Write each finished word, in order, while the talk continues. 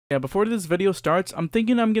Yeah, before this video starts, I'm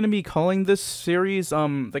thinking I'm gonna be calling this series,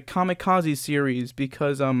 the Kamikaze series,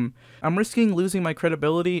 because, I'm risking losing my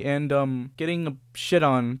credibility and, getting shit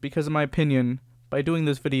on because of my opinion by doing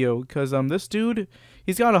this video, because, this dude,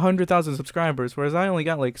 he's got 100,000 subscribers, whereas I only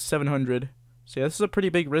got, like, 700. So yeah, this is a pretty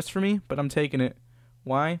big risk for me, but I'm taking it.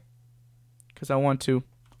 Why? Because I want to.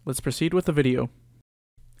 Let's proceed with the video.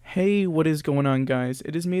 Hey, what is going on, guys?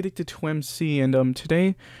 It is me, Addicted2MC, and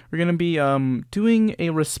today we're gonna be doing a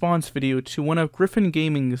response video to one of Griffin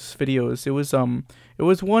Gaming's videos. It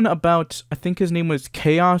was one about, I think his name was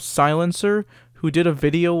Chaos Silencer, who did a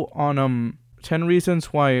video on 10 reasons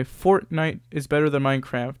why Fortnite is better than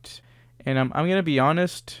Minecraft. And I'm gonna be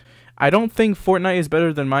honest, I don't think Fortnite is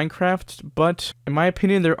better than Minecraft, but in my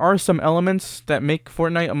opinion, there are some elements that make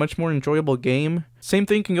Fortnite a much more enjoyable game. Same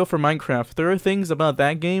thing can go for Minecraft. There are things about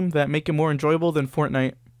that game that make it more enjoyable than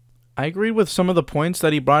Fortnite. I agreed with some of the points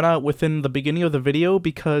that he brought out within the beginning of the video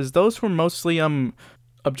because those were mostly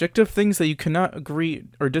objective things that you cannot agree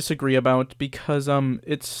or disagree about because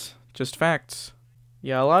it's just facts.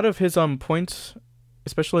 Yeah, a lot of his points,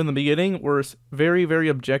 especially in the beginning, were very, very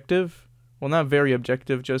objective. Well, not very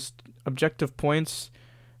objective, just objective points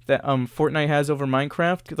that Fortnite has over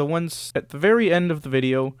Minecraft. The ones at the very end of the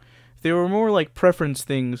video, they were more like preference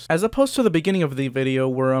things, as opposed to the beginning of the video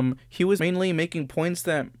where he was mainly making points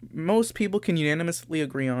that most people can unanimously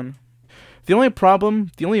agree on. The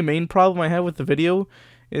only main problem I have with the video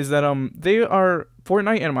is that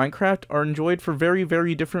Fortnite and Minecraft are enjoyed for very,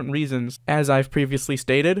 very different reasons. As I've previously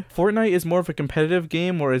stated, Fortnite is more of a competitive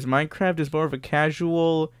game, whereas Minecraft is more of a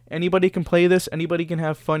casual, anybody can play this, anybody can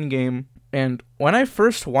have fun game. And when I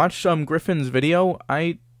first watched Griffin's video,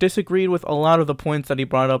 I disagreed with a lot of the points that he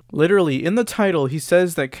brought up. Literally, in the title, he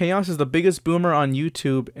says that Chaos is the biggest boomer on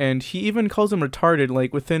YouTube, and he even calls him retarded,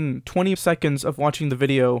 like, within 20 seconds of watching the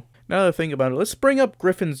video. Now that I think about it, let's bring up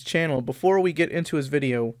Griffin's channel before we get into his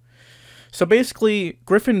video. So basically,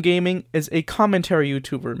 Griffin Gaming is a commentary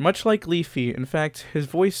YouTuber, much like Leafy. In fact, his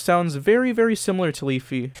voice sounds very, very similar to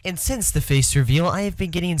Leafy. And since the face reveal, I have been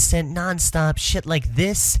getting sent non-stop shit like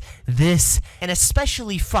this, and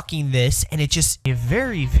especially fucking this, and it's just a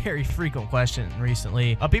very, very frequent question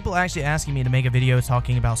recently. People actually asking me to make a video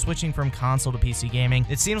talking about switching from console to PC gaming.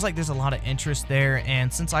 It seems like there's a lot of interest there,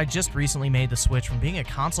 and since I just recently made the switch from being a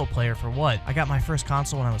console player for what? I got my first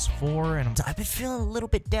console when I was 4, and I've been feeling a little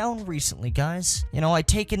bit down recently, guys. You know, I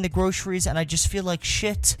take in the groceries and I just feel like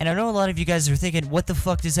shit. And I know a lot of you guys are thinking, what the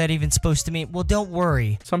fuck is that even supposed to mean? Well, don't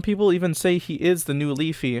worry. Some people even say he is the new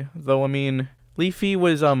Leafy, though I mean, Leafy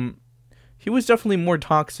was he was definitely more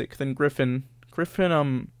toxic than Griffin. Griffin,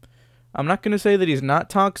 I'm not gonna say that he's not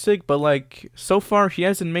toxic, but like, so far he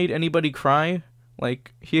hasn't made anybody cry.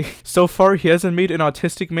 Like, so far he hasn't made an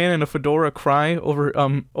autistic man in a fedora cry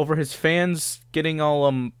over his fans getting all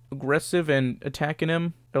aggressive and attacking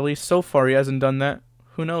him. At least so far he hasn't done that.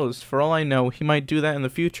 Who knows? For all I know, he might do that in the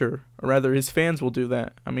future, or rather his fans will do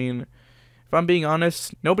that. I mean, if I'm being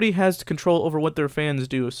honest, nobody has control over what their fans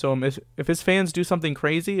do. So if his fans do something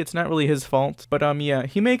crazy, it's not really his fault. But yeah,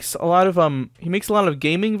 he makes a lot of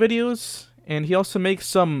gaming videos, and he also makes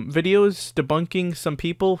some videos debunking some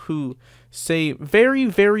people who say very,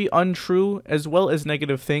 very untrue as well as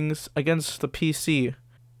negative things against the PC.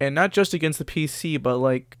 And not just against the PC, but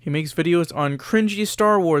like, he makes videos on cringy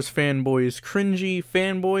Star Wars fanboys, cringy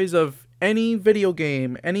fanboys of any video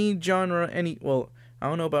game, any genre, well, I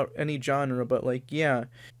don't know about any genre, but like, yeah.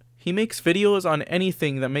 He makes videos on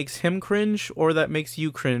anything that makes him cringe or that makes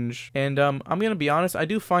you cringe. And I'm gonna be honest, I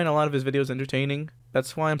do find a lot of his videos entertaining.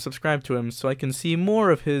 That's why I'm subscribed to him, so I can see more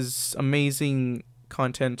of his amazing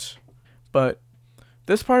content. But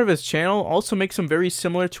this part of his channel also makes him very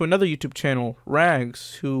similar to another YouTube channel,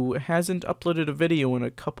 Rags, who hasn't uploaded a video in a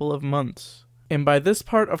couple of months. And by this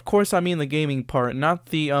part, of course, I mean the gaming part, not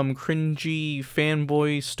the cringy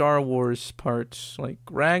fanboy Star Wars part. Like,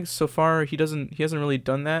 Rags, so far, he hasn't really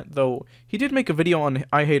done that, though he did make a video on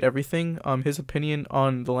I Hate Everything, his opinion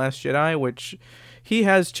on The Last Jedi, which he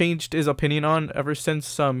has changed his opinion on ever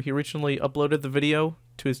since he originally uploaded the video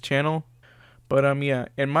to his channel. But yeah,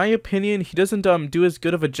 in my opinion, he doesn't do as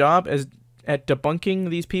good of a job at debunking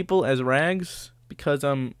these people as Rags, because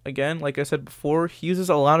again, like I said before, he uses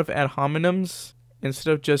a lot of ad hominems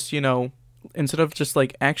instead of just, you know,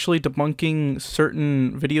 like actually debunking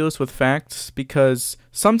certain videos with facts. Because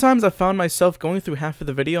sometimes I found myself going through half of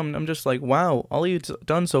the video and I'm just like, wow, all he's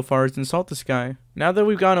done so far is insult this guy. Now that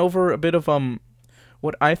we've gone over a bit of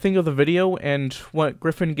what I think of the video and what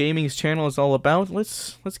Griffin Gaming's channel is all about,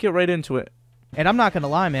 let's get right into it. And I'm not gonna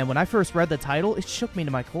lie, man, when I first read the title, it shook me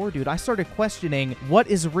to my core, dude. I started questioning what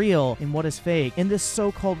is real and what is fake in this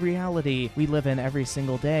so-called reality we live in every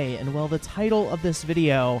single day. And well, the title of this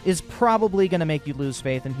video is probably gonna make you lose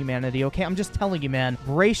faith in humanity, okay? I'm just telling you, man,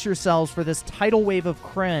 brace yourselves for this tidal wave of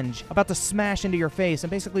cringe about to smash into your face and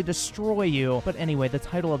basically destroy you. But anyway, the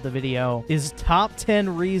title of the video is Top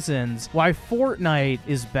 10 Reasons Why Fortnite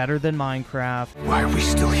is Better Than Minecraft. Why are we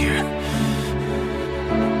still here?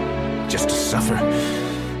 Just to suffer?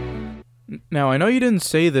 Now, I know you didn't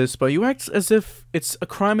say this, but you act as if it's a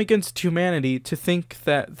crime against humanity to think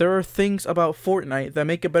that there are things about Fortnite that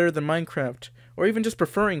make it better than Minecraft, or even just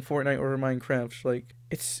preferring Fortnite over Minecraft. Like,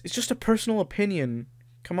 it's just a personal opinion.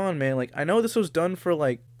 Come on, man. Like, I know this was done for,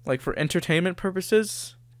 like for entertainment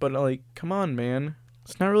purposes, but, like, come on, man.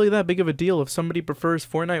 It's not really that big of a deal if somebody prefers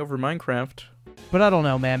Fortnite over Minecraft. But I don't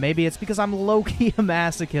know, man. Maybe it's because I'm low-key a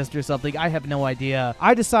masochist or something. I have no idea.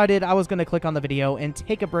 I decided I was going to click on the video and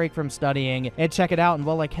take a break from studying and check it out, and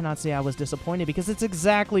well, I cannot say I was disappointed because it's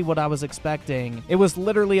exactly what I was expecting. It was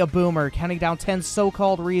literally a boomer counting down 10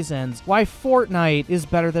 so-called reasons why Fortnite is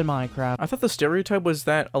better than Minecraft. I thought the stereotype was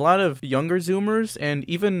that a lot of younger Zoomers and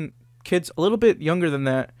even kids a little bit younger than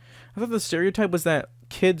that, I thought the stereotype was that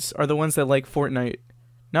kids are the ones that like Fortnite,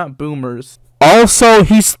 not boomers. Also,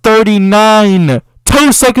 he's 39!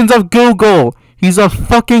 2 seconds of Google! He's a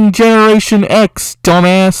fucking Generation X,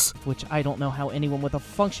 dumbass! Which I don't know how anyone with a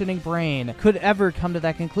functioning brain could ever come to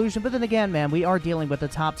that conclusion, but then again, man, we are dealing with a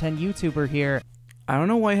top 10 YouTuber here. I don't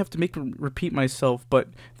know why I have to repeat myself, but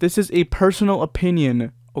this is a personal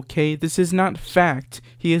opinion, okay? This is not fact.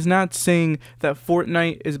 He is not saying that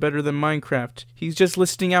Fortnite is better than Minecraft. He's just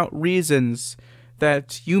listing out reasons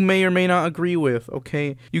that you may or may not agree with,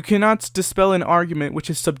 okay? You cannot dispel an argument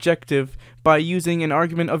which is subjective by using an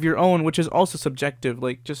argument of your own which is also subjective.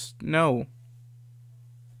 Like, just no.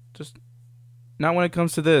 Just not when it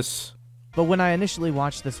comes to this. But when I initially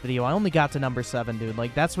watched this video, I only got to number 7, dude.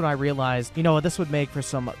 Like, that's when I realized, you know, this would make for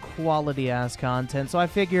some quality-ass content. So I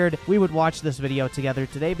figured we would watch this video together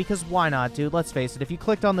today because why not, dude? Let's face it, if you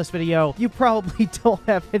clicked on this video, you probably don't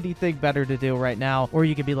have anything better to do right now. Or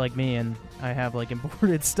you could be like me and I have, like,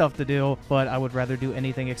 important stuff to do, but I would rather do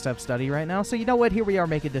anything except study right now. So you know what? Here we are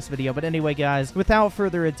making this video. But anyway, guys, without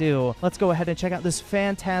further ado, let's go ahead and check out this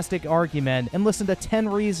fantastic argument and listen to 10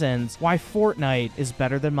 reasons why Fortnite is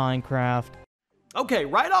better than Minecraft. Okay,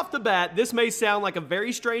 right off the bat, this may sound like a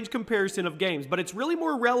very strange comparison of games, but it's really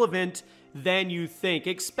more relevant than you think,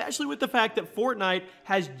 especially with the fact that Fortnite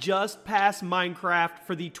has just passed Minecraft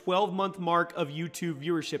for the 12-month mark of YouTube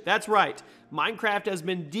viewership. That's right, Minecraft has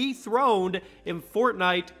been dethroned and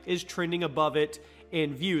Fortnite is trending above it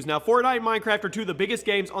in views. Now, Fortnite and Minecraft are two of the biggest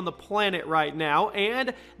games on the planet right now,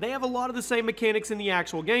 and they have a lot of the same mechanics in the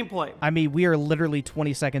actual gameplay. I mean, we are literally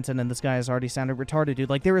 20 seconds in, and this guy has already sounded retarded, dude.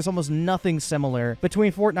 Like, there is almost nothing similar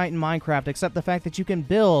between Fortnite and Minecraft, except the fact that you can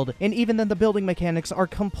build, and even then the building mechanics are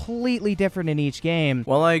completely different in each game.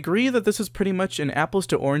 While I agree that this is pretty much an apples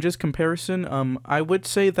to oranges comparison, I would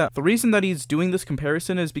say that the reason that he's doing this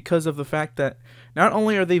comparison is because of the fact that not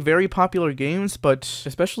only are they very popular games, but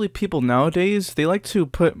especially people nowadays, they like to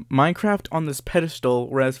put Minecraft on this pedestal,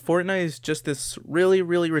 whereas Fortnite is just this really,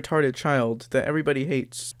 really retarded child that everybody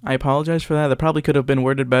hates. I apologize for that. That probably could have been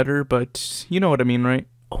worded better, but you know what I mean, right?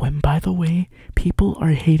 Oh, and by the way, people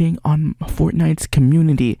are hating on Fortnite's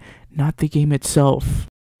community, not the game itself.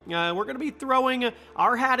 We're going to be throwing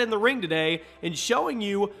our hat in the ring today and showing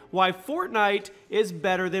you why Fortnite is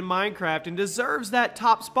better than Minecraft and deserves that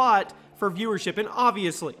top spot for viewership. And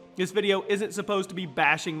obviously, this video isn't supposed to be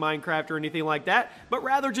bashing Minecraft or anything like that, but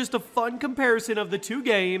rather just a fun comparison of the two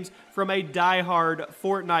games from a die-hard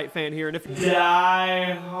Fortnite fan here. And if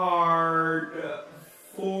die-hard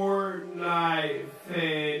Fortnite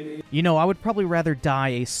fan, you know, I would probably rather die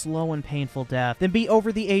a slow and painful death than be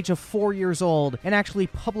over the age of 4 years old and actually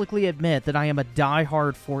publicly admit that I am a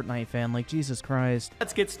die-hard Fortnite fan. Like, Jesus Christ.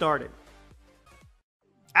 Let's get started.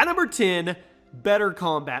 At number 10, better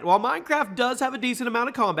combat. While Minecraft does have a decent amount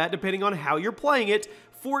of combat depending on how you're playing it,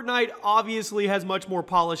 Fortnite obviously has much more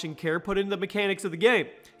polish and care put into the mechanics of the game.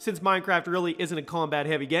 Since Minecraft really isn't a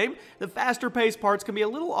combat-heavy game, the faster-paced parts can be a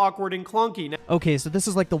little awkward and clunky. Okay, so this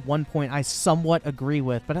is like the one point I somewhat agree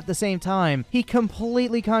with, but at the same time, he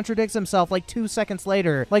completely contradicts himself like 2 seconds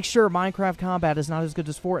later. Like, sure, Minecraft combat is not as good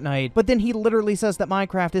as Fortnite, but then he literally says that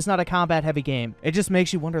Minecraft is not a combat-heavy game. It just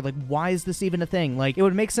makes you wonder, like, why is this even a thing? Like, it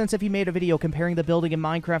would make sense if he made a video comparing the building in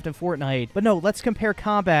Minecraft and Fortnite, but no, let's compare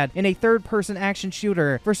combat in a third-person action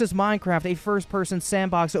shooter versus Minecraft, a first-person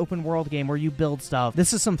sandbox open-world game where you build stuff.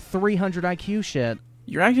 This is some 300 IQ shit.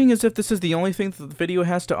 You're acting as if this is the only thing that the video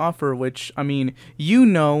has to offer, which, I mean, you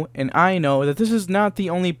know and I know that this is not the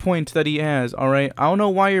only point that he has, alright? I don't know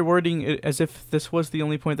why you're wording it as if this was the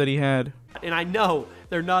only point that he had. And I know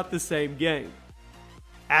they're not the same game.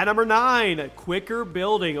 At number 9, quicker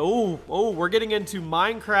building. Oh, we're getting into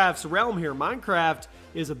Minecraft's realm here. Minecraft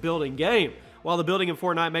is a building game. While the building in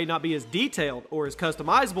Fortnite may not be as detailed or as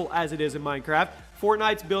customizable as it is in Minecraft,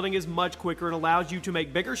 Fortnite's building is much quicker and allows you to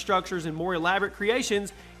make bigger structures and more elaborate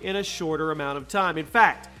creations in a shorter amount of time. In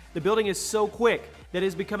fact, the building is so quick that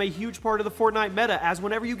has become a huge part of the Fortnite meta, as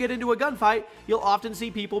whenever you get into a gunfight, you'll often see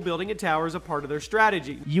people building a tower as a part of their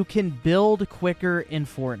strategy. You can build quicker in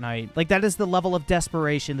Fortnite. Like, that is the level of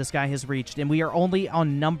desperation this guy has reached, and we are only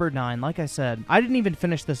on number 9. Like I said, I didn't even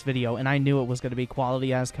finish this video, and I knew it was going to be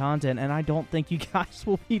quality-ass content, and I don't think you guys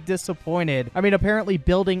will be disappointed. I mean, apparently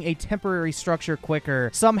building a temporary structure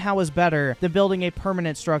quicker somehow is better than building a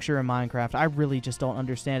permanent structure in Minecraft. I really just don't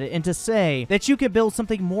understand it. And to say that you could build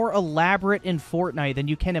something more elaborate in Fortnite than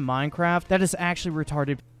you can in Minecraft, that is actually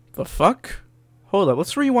retarded. The fuck? Hold up,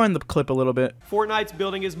 let's rewind the clip a little bit. Fortnite's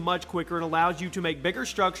building is much quicker and allows you to make bigger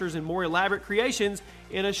structures and more elaborate creations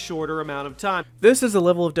in a shorter amount of time. This is the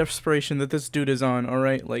level of desperation that this dude is on,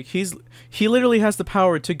 alright? Like, he literally has the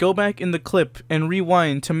power to go back in the clip and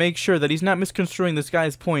rewind to make sure that he's not misconstruing this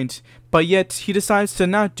guy's point, but yet he decides to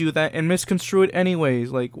not do that and misconstrue it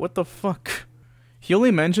anyways. Like, what the fuck? He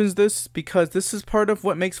only mentions this because this is part of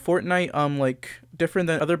what makes Fortnite, like, different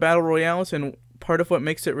than other battle royales and part of what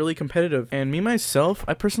makes it really competitive. And me, myself,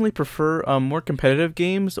 I personally prefer, more competitive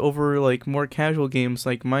games over, like, more casual games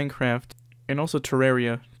like Minecraft and also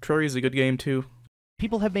Terraria. Terraria is a good game, too.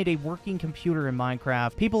 People have made a working computer in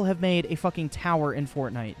Minecraft. People have made a fucking tower in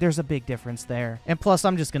Fortnite. There's a big difference there. And plus,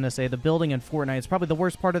 I'm just gonna say, the building in Fortnite is probably the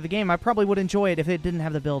worst part of the game. I probably would enjoy it if it didn't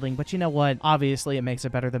have the building, but you know what? Obviously, it makes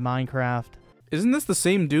it better than Minecraft. Isn't this the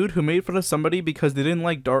same dude who made fun of somebody because they didn't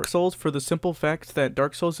like Dark Souls for the simple fact that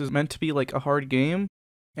Dark Souls is meant to be like a hard game?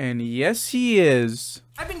 And yes, he is.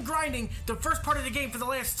 I've been grinding the first part of the game for the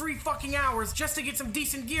last 3 fucking hours just to get some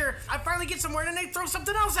decent gear. I finally get somewhere and then they throw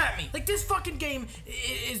something else at me. Like, this fucking game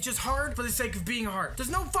is just hard for the sake of being hard.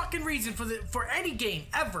 There's no fucking reason for any game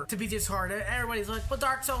ever to be this hard. Everybody's like, well,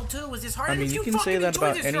 Dark Souls 2 was this hard. I mean, you can say that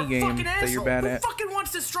about any game that you're bad at. Who fucking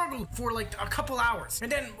wants to struggle for like a couple hours?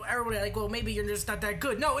 And then everybody like, well, maybe you're just not that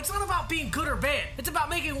good. No, it's not about being good or bad. It's about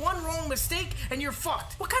making one wrong mistake and you're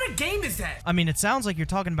fucked. What kind of game is that? I mean, it sounds like you're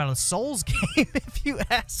talking about a Souls game, if you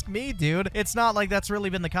ask me, dude. It's not like that's really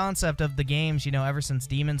been the concept of the games, you know, ever since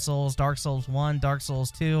Demon Souls, Dark Souls 1, Dark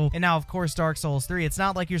Souls 2, and now, of course, Dark Souls 3. It's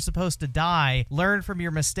not like you're supposed to die, learn from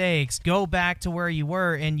your mistakes, go back to where you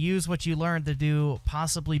were, and use what you learned to do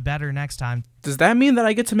possibly better next time. Does that mean that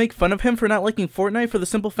I get to make fun of him for not liking Fortnite for the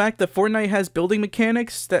simple fact that Fortnite has building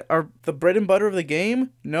mechanics that are the bread and butter of the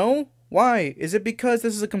game? No? Why? Is it because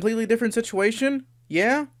this is a completely different situation?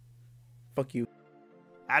 Yeah? Fuck you.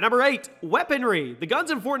 At number 8, weaponry. The guns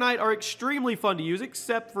in Fortnite are extremely fun to use,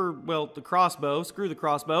 except for, well, the crossbow. Screw the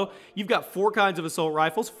crossbow. You've got 4 kinds of assault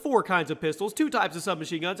rifles, 4 kinds of pistols, 2 types of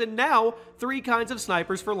submachine guns, and now 3 kinds of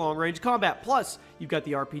snipers for long-range combat. Plus, you've got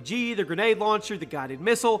the RPG, the grenade launcher, the guided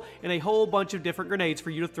missile, and a whole bunch of different grenades for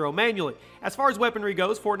you to throw manually. As far as weaponry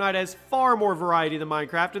goes, Fortnite has far more variety than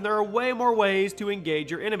Minecraft, and there are way more ways to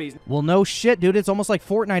engage your enemies. Well, no shit, dude. It's almost like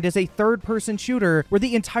Fortnite is a third-person shooter where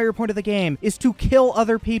the entire point of the game is to kill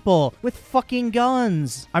other people with fucking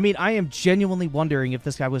guns. I mean, I am genuinely wondering if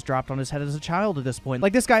this guy was dropped on his head as a child at this point.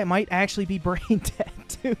 Like, this guy might actually be brain dead,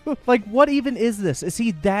 dude. Like, what even is this? Is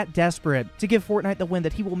he that desperate to give Fortnite the win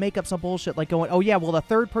that he will make up some bullshit like going, oh yeah, well, the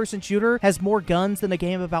third-person shooter has more guns than a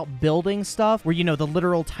game about building stuff where, you know, the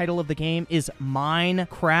literal title of the game is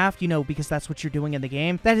Minecraft, you know, because that's what you're doing in the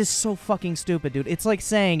game? That is so fucking stupid, dude. It's like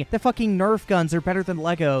saying that fucking Nerf guns are better than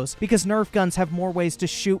Legos because Nerf guns have more ways to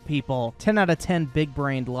shoot people. 10 out of 10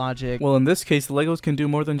 big-brained logic. Well, in this case, the Legos can do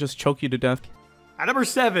more than just choke you to death. At number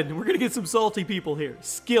 7, we're gonna get some salty people here.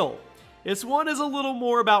 Skill. This one is a little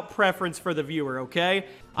more about preference for the viewer, okay?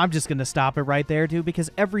 I'm just gonna stop it right there, dude,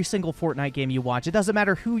 because every single Fortnite game you watch, it doesn't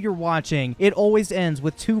matter who you're watching, it always ends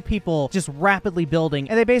with 2 people just rapidly building,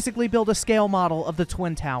 and they basically build a scale model of the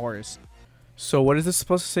Twin Towers. So what is this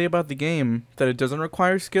supposed to say about the game? That it doesn't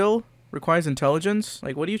require skill? Requires intelligence?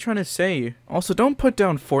 Like, what are you trying to say? Also, don't put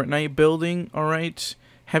down Fortnite building, alright?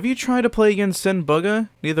 Have you tried to play against Sen Bugga?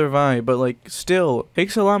 Neither have I, but like, still, it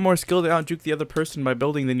takes a lot more skill to outjuke the other person by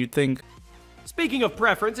building than you'd think. Speaking of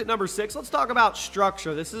preference, at number 6, let's talk about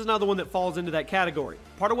structure. This is another one that falls into that category.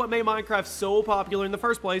 Part of what made Minecraft so popular in the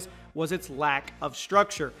first place was its lack of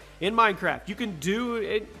structure. In Minecraft, you can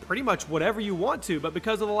do pretty much whatever you want to, but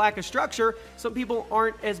because of the lack of structure, some people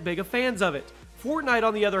aren't as big of fans of it. Fortnite,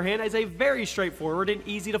 on the other hand, is a very straightforward and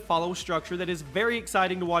easy to follow structure that is very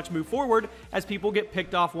exciting to watch move forward as people get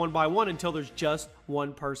picked off one by one until there's just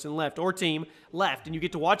one person left or team left, and you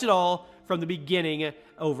get to watch it all from the beginning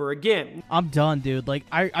over again. I'm done, dude. Like,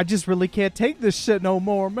 I just really can't take this shit no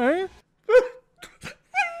more, man.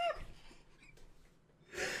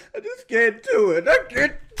 I just can't do it. I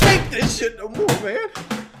can't take this shit no more, man.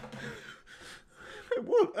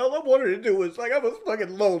 All I wanted to do was, like, I was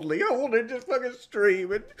fucking lonely. I wanted to just fucking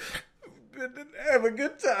stream and have a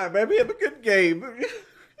good time, maybe have a good game.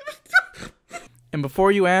 And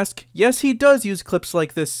before you ask, yes, he does use clips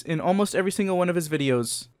like this in almost every single one of his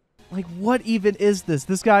videos. Like, what even is this?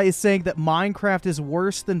 This guy is saying that Minecraft is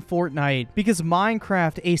worse than Fortnite because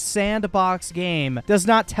Minecraft, a sandbox game, does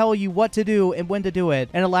not tell you what to do and when to do it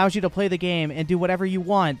and allows you to play the game and do whatever you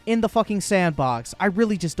want in the fucking sandbox. I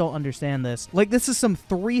really just don't understand this. Like, this is some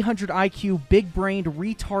 300 IQ, big-brained,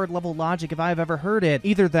 retard-level logic if I've ever heard it.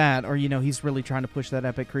 Either that or, you know, he's really trying to push that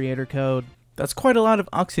epic creator code. That's quite a lot of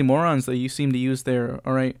oxymorons that you seem to use there,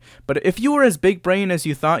 alright? But if you were as big brain as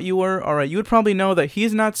you thought you were, alright, you would probably know that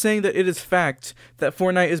he's not saying that it is fact that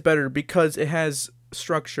Fortnite is better because it has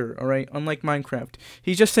structure, alright? Unlike Minecraft.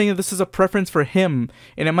 He's just saying that this is a preference for him,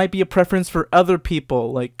 and it might be a preference for other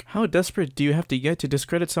people. Like, how desperate do you have to get to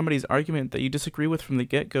discredit somebody's argument that you disagree with from the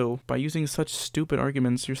get-go by using such stupid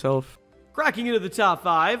arguments yourself? Cracking into the top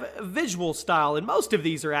 5, visual style, and most of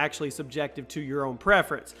these are actually subjective to your own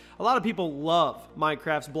preference. A lot of people love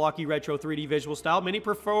Minecraft's blocky retro 3D visual style. Many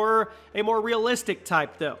prefer a more realistic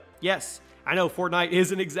type though. Yes, I know Fortnite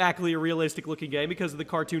isn't exactly a realistic looking game because of the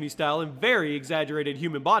cartoony style and very exaggerated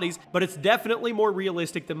human bodies, but it's definitely more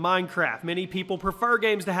realistic than Minecraft. Many people prefer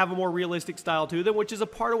games to have a more realistic style to them, which is a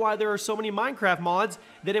part of why there are so many Minecraft mods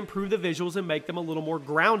that improve the visuals and make them a little more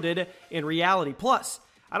grounded in reality. Plus,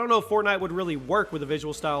 I don't know if Fortnite would really work with a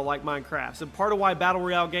visual style like Minecraft's, and part of why Battle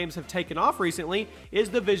Royale games have taken off recently is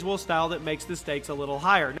the visual style that makes the stakes a little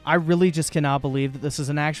higher. I really just cannot believe that this is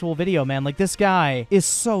an actual video, man. Like, this guy is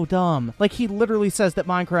so dumb. Like, he literally says that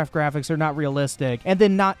Minecraft graphics are not realistic, and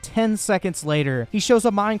then not 10 seconds later, he shows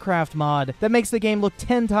a Minecraft mod that makes the game look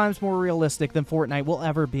 10 times more realistic than Fortnite will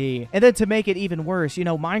ever be. And then to make it even worse, you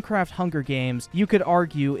know, Minecraft Hunger Games, you could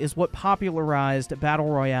argue, is what popularized Battle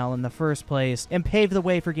Royale in the first place and paved the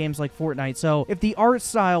way for games like Fortnite. So if the art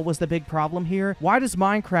style was the big problem here, why does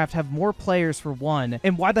Minecraft have more players for one?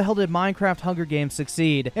 And why the hell did Minecraft Hunger Games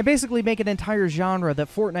succeed and basically make an entire genre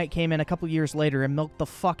that Fortnite came in a couple years later and milked the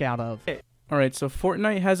fuck out of? Alright, so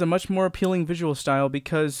Fortnite has a much more appealing visual style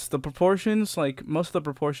because the proportions, like most of the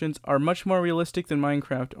proportions, are much more realistic than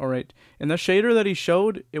Minecraft, alright. And the shader that he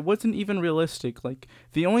showed, it wasn't even realistic. Like,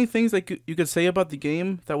 the only things that you could say about the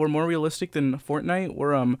game that were more realistic than Fortnite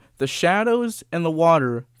were, the shadows and the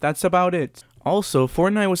water. That's about it. Also,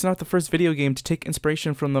 Fortnite was not the first video game to take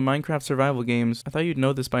inspiration from the Minecraft survival games. I thought you'd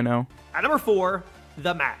know this by now. At number 4,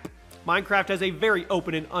 the map. Minecraft has a very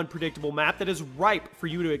open and unpredictable map that is ripe for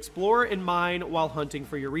you to explore and mine while hunting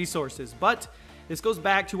for your resources. But this goes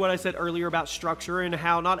back to what I said earlier about structure and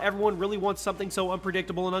how not everyone really wants something so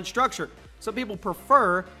unpredictable and unstructured. Some people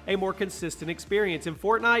prefer a more consistent experience, and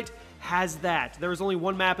Fortnite has that. There is only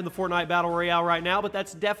one map in the Fortnite Battle Royale right now, but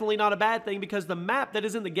that's definitely not a bad thing because the map that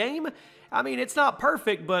is in the game, I mean, it's not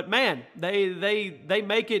perfect, but man, they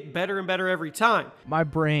make it better and better every time. My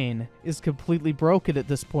brain is completely broken at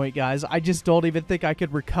this point, guys. I just don't even think I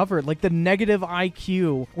could recover. Like, the negative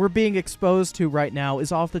IQ we're being exposed to right now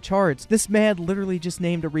is off the charts. This man literally just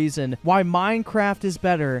named a reason why Minecraft is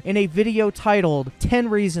better in a video titled 10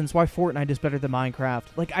 Reasons Why Fortnite is Better Than Minecraft.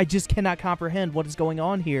 Like, I just cannot comprehend what is going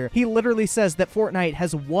on here. He literally says that Fortnite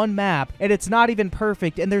has one map, and it's not even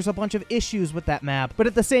perfect, and there's a bunch of issues with that map, but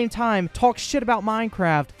at the same time, talks shit about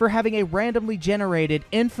Minecraft for having a randomly generated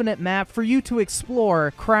infinite map for you to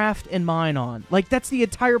explore, craft, and mine on. Like, that's the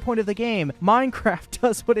entire point of the game. Minecraft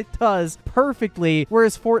does what it does perfectly,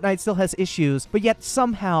 whereas Fortnite still has issues, but yet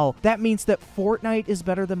somehow that means that Fortnite is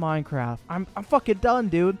better than Minecraft. I'm fucking done,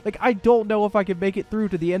 dude. Like, I don't know if I can make it through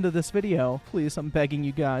to the end of this video. Please, I'm begging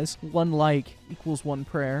you guys. 1 like equals 1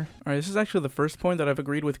 prayer. Alright, this is actually the first point that I've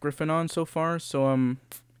agreed with Griffin on so far, so,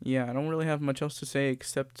 yeah, I don't really have much else to say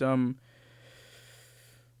except,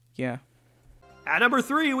 yeah. At number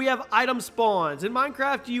 3, we have item spawns. In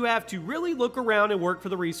Minecraft, you have to really look around and work for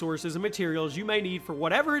the resources and materials you may need for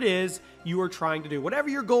whatever it is you are trying to do, whatever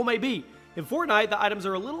your goal may be. In Fortnite, the items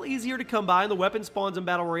are a little easier to come by, and the weapon spawns in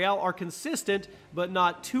Battle Royale are consistent, but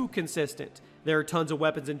not too consistent. There are tons of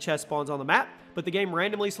weapons and chest spawns on the map, but the game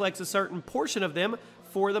randomly selects a certain portion of them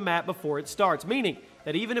for the map before it starts, meaning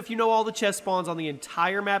that even if you know all the chest spawns on the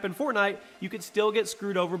entire map in Fortnite, you could still get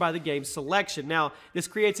screwed over by the game's selection. Now, this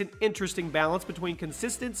creates an interesting balance between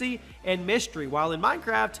consistency and mystery, while in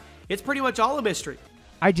Minecraft, it's pretty much all a mystery.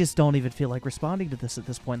 I just don't even feel like responding to this at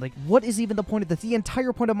this point. Like, what is even the point of this? The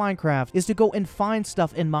entire point of Minecraft is to go and find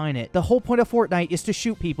stuff and mine it. The whole point of Fortnite is to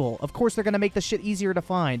shoot people. Of course, they're going to make the shit easier to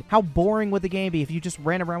find. How boring would the game be if you just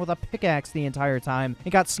ran around with a pickaxe the entire time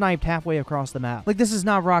and got sniped halfway across the map? Like, this is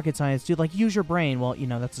not rocket science, dude. Like, use your brain. Well, you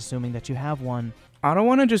know, that's assuming that you have one. I don't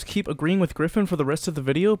want to just keep agreeing with Griffin for the rest of the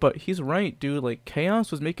video, but he's right, dude. Like,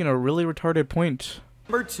 Chaos was making a really retarded point.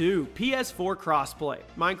 Number 2, PS4 crossplay.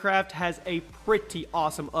 Minecraft has a pretty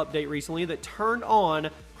awesome update recently that turned on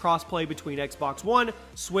crossplay between Xbox One,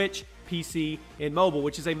 Switch, PC, and mobile,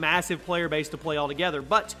 which is a massive player base to play all together.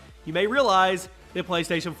 But you may realize that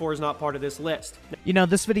PlayStation 4 is not part of this list. You know,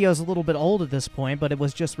 this video is a little bit old at this point, but it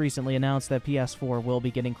was just recently announced that PS4 will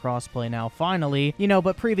be getting crossplay now, finally. You know,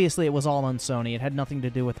 but previously it was all on Sony. It had nothing to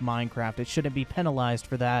do with Minecraft. It shouldn't be penalized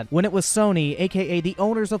for that. When it was Sony, aka the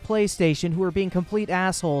owners of PlayStation, who were being complete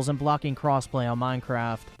assholes and blocking crossplay on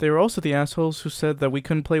Minecraft. They were also the assholes who said that we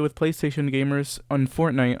couldn't play with PlayStation gamers on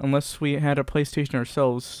Fortnite unless we had a PlayStation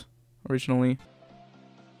ourselves, originally.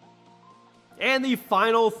 And the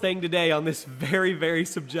final thing today on this very, very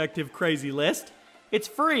subjective, crazy list, it's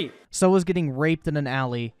free. So is getting raped in an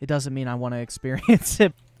alley. It doesn't mean I want to experience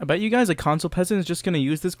it. I bet you guys a console peasant is just going to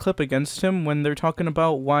use this clip against him when they're talking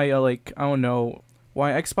about why, like, I don't know,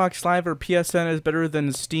 why Xbox Live or PSN is better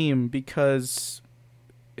than Steam because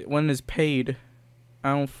one is paid.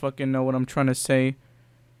 I don't fucking know what I'm trying to say.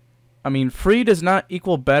 I mean, free does not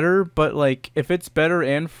equal better, but, like, if it's better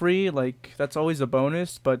and free, like, that's always a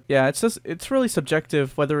bonus. But, yeah, it's really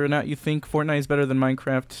subjective whether or not you think Fortnite is better than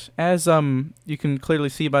Minecraft, as, you can clearly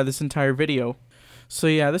see by this entire video. So,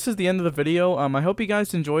 yeah, this is the end of the video. I hope you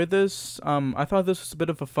guys enjoyed this. I thought this was a bit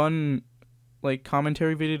of a fun, like,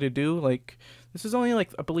 commentary video to do. Like, this is only,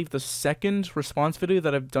 like, I believe the second response video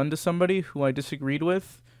that I've done to somebody who I disagreed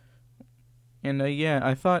with. And, yeah,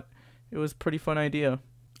 I thought it was a pretty fun idea.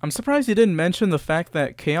 I'm surprised he didn't mention the fact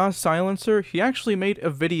that Chaos Silencer, he actually made a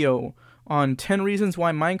video on 10 reasons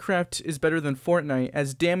why Minecraft is better than Fortnite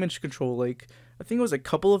as damage control. Like, I think it was a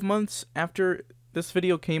couple of months after this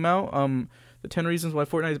video came out, the 10 reasons why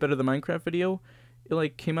Fortnite is better than Minecraft video. It,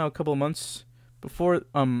 like, came out a couple of months before,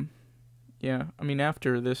 yeah, I mean,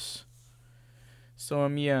 after this. So,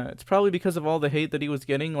 yeah, it's probably because of all the hate that he was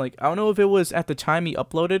getting. Like, I don't know if it was at the time he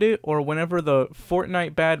uploaded it or whenever the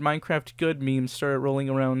Fortnite bad, Minecraft good memes started rolling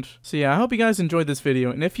around. So, yeah, I hope you guys enjoyed this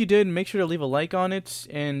video. And if you did, make sure to leave a like on it.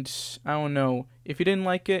 And, I don't know, if you didn't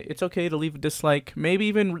like it, it's okay to leave a dislike. Maybe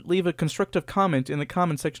even leave a constructive comment in the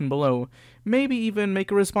comment section below. Maybe even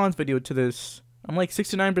make a response video to this. I'm like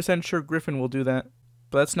 69% sure Griffin will do that.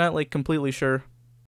 But that's not, like, completely sure.